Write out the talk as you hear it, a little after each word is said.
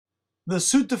The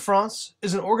Sud de France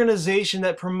is an organization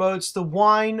that promotes the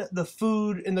wine, the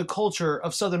food, and the culture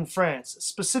of southern France,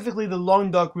 specifically the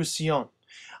Languedoc-Roussillon.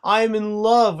 I am in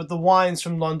love with the wines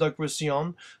from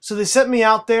Languedoc-Roussillon, so they sent me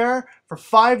out there for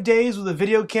 5 days with a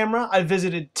video camera. I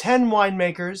visited 10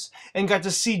 winemakers and got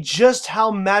to see just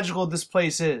how magical this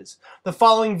place is. The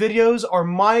following videos are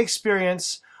my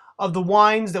experience of the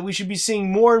wines that we should be seeing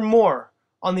more and more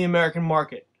on the American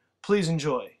market. Please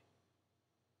enjoy.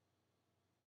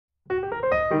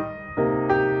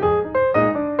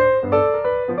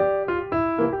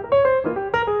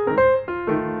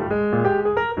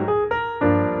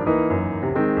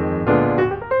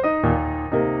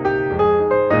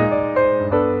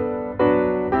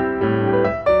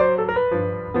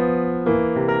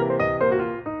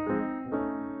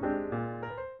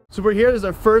 So we're here, this is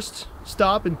our first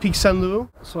stop in Pic Saint-Loup.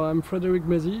 So I'm Frédéric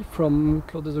Mézy from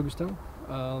Clos Des Augustins,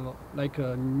 like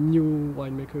a new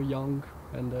winemaker, young,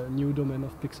 and a new domain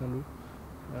of Pic Saint-Loup.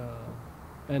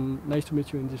 And nice to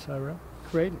meet you in this area.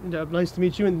 Great, nice to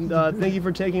meet you, and thank you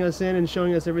for taking us in and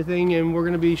showing us everything. And we're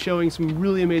going to be showing some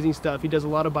really amazing stuff. He does a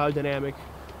lot of biodynamic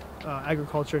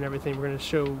agriculture and everything. We're going to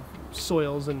show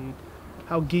soils and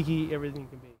how geeky everything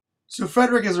can be. So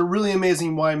Frédéric is a really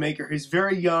amazing winemaker. He's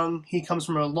very young. He comes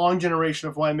from a long generation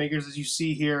of winemakers, as you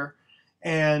see here,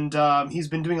 and he's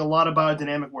been doing a lot of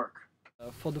biodynamic work.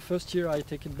 For the first year, I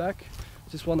take it back.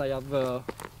 This one I have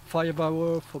 5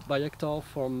 hours by hectare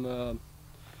from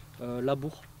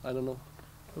Labour. I don't know.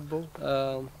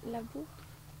 Labour?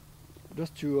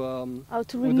 Just to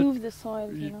remove the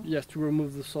soil, you know? Yes, to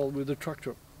remove the soil with the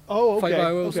tractor. Oh, okay. 5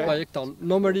 hours by hectare.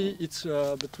 Normally it's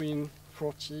between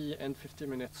 40 and 50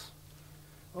 minutes.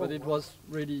 But it was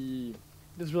really...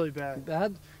 It was really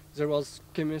bad. There was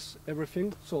chemists,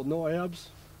 everything, so no herbs,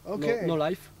 okay. no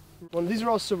life. Well, these are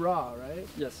all Syrah, right?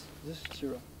 Yes, this is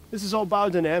Syrah. This is all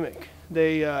biodynamic.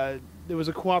 There was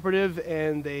a cooperative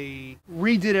and they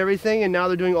redid everything, and now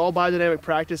they're doing all biodynamic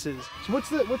practices. So what's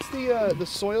the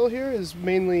soil here? Is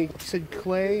mainly, you said,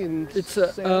 clay and it's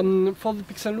sand? for the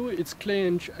Pic Saint-Loup, it's clay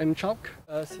and chalk.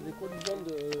 C'est des collisions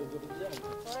de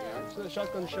rivière. So the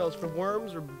shotgun shells for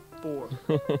worms or boar?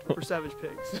 For savage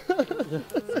pigs.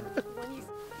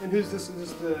 And who's this? Is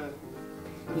this the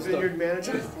vineyard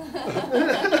manager?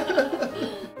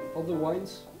 All the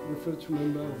wines refer to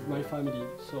members of my family,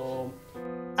 so...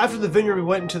 After the vineyard, we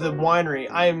went into the winery.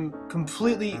 I am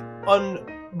completely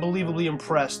unbelievably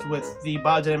impressed with the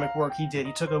biodynamic work he did.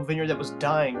 He took a vineyard that was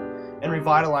dying and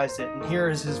revitalized it. And here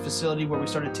is his facility where we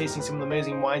started tasting some of the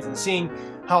amazing wines and seeing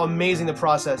how amazing the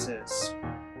process is.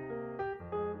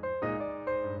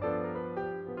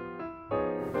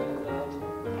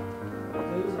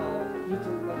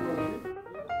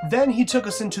 Then he took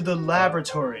us into the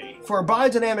laboratory. For a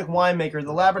biodynamic winemaker,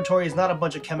 the laboratory is not a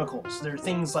bunch of chemicals. There are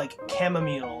things like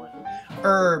chamomile and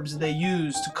herbs they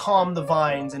use to calm the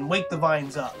vines and wake the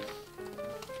vines up.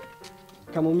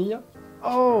 Chamomile?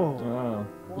 Oh! Wow.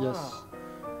 Yes.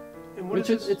 And what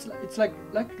is it's like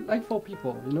for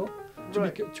people, you know,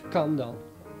 to calm down.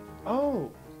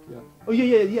 Oh. Yeah. Oh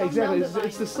yeah, exactly.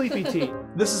 It's the sleepy tea.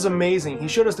 This is amazing. He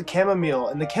showed us the chamomile,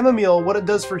 and the chamomile, what it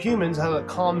does for humans, how it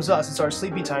calms us. It's our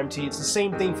sleepy time tea. It's the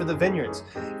same thing for the vineyards.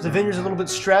 If the vineyard's a little bit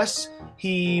stressed,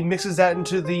 he mixes that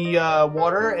into the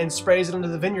water and sprays it into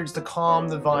the vineyards to calm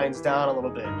the vines down a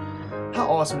little bit. How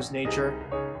awesome is nature?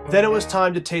 Then it was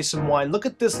time to taste some wine. Look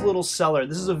at this little cellar.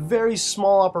 This is a very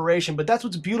small operation, but that's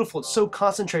what's beautiful. It's so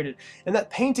concentrated. And that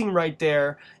painting right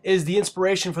there is the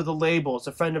inspiration for the label. It's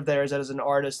a friend of theirs that is an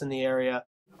artist in the area.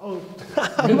 Oh,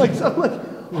 I'm like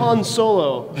Han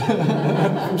Solo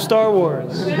from Star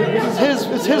Wars.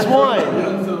 It's his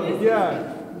wine.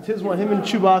 Yeah, it's his wine. Him and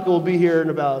Chewbacca will be here in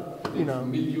about, you know.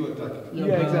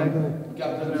 Yeah, exactly.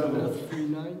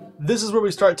 This is where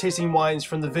we start tasting wines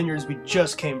from the vineyards we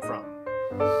just came from.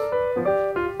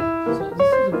 So this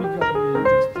is a video I'm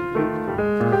interested in.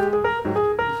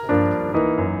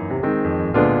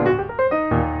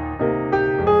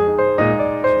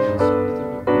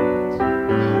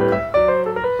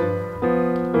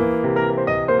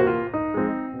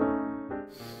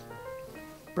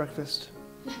 Breakfast.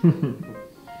 Oh man,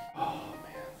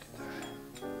 look at that.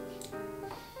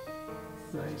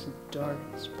 Nice and dark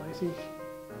and spicy.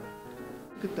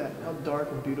 Look at that, how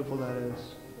dark and beautiful that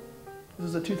is. This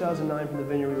is a 2009 from the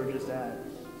vineyard we were just at.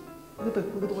 Look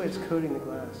at the way it's coating the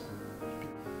glass.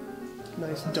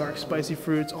 Nice dark spicy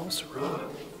fruits, all Syrah.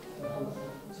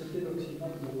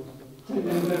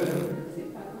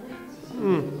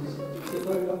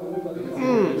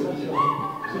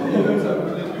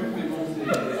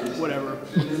 Whatever.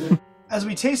 As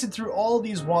we tasted through all of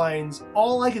these wines,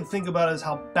 all I could think about is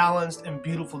how balanced and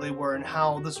beautiful they were, and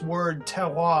how this word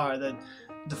terroir that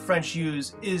the French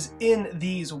use is in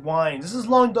these wines. This is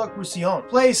Languedoc-Roussillon,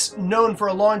 place known for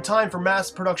a long time for mass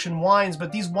production wines,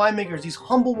 but these winemakers, these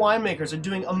humble winemakers, are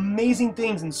doing amazing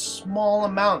things in small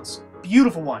amounts.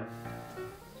 Beautiful wine.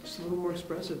 Just a little more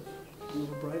expressive, a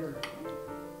little brighter.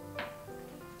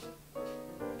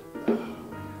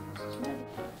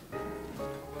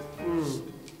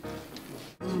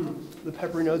 The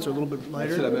peppery notes are a little bit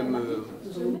lighter.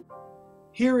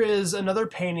 Here is another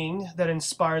painting that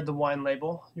inspired the wine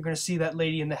label. You're going to see that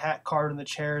lady in the hat carved in the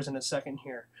chairs in a second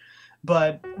here.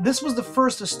 But this was the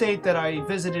first estate that I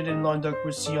visited in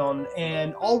Languedoc-Roussillon,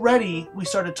 and already we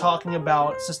started talking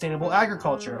about sustainable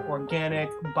agriculture, organic,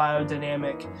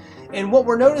 biodynamic. And what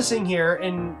we're noticing here,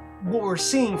 and what we're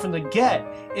seeing from the get,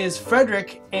 is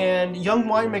Frederick and young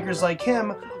winemakers like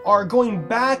him are going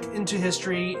back into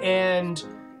history and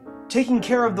taking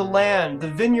care of the land. The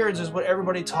vineyards is what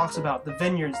everybody talks about, the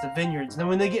vineyards, the vineyards. And then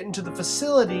when they get into the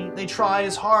facility, they try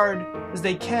as hard as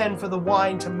they can for the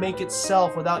wine to make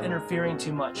itself without interfering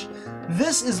too much.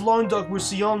 This is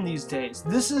Languedoc-Roussillon these days.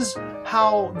 This is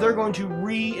how they're going to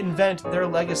reinvent their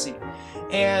legacy.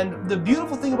 And the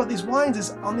beautiful thing about these wines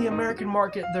is on the American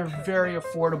market, they're very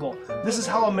affordable. This is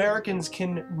how Americans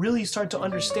can really start to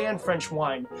understand French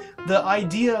wine. The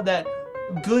idea that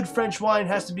good French wine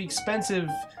has to be expensive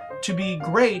to be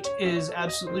great is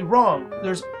absolutely wrong.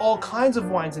 There's all kinds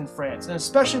of wines in France, and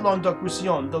especially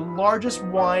Languedoc-Roussillon, the largest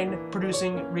wine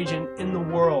producing region in the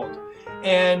world.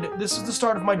 And this is the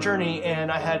start of my journey,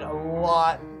 and I had a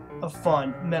lot of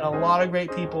fun, met a lot of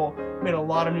great people, made a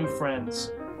lot of new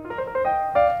friends.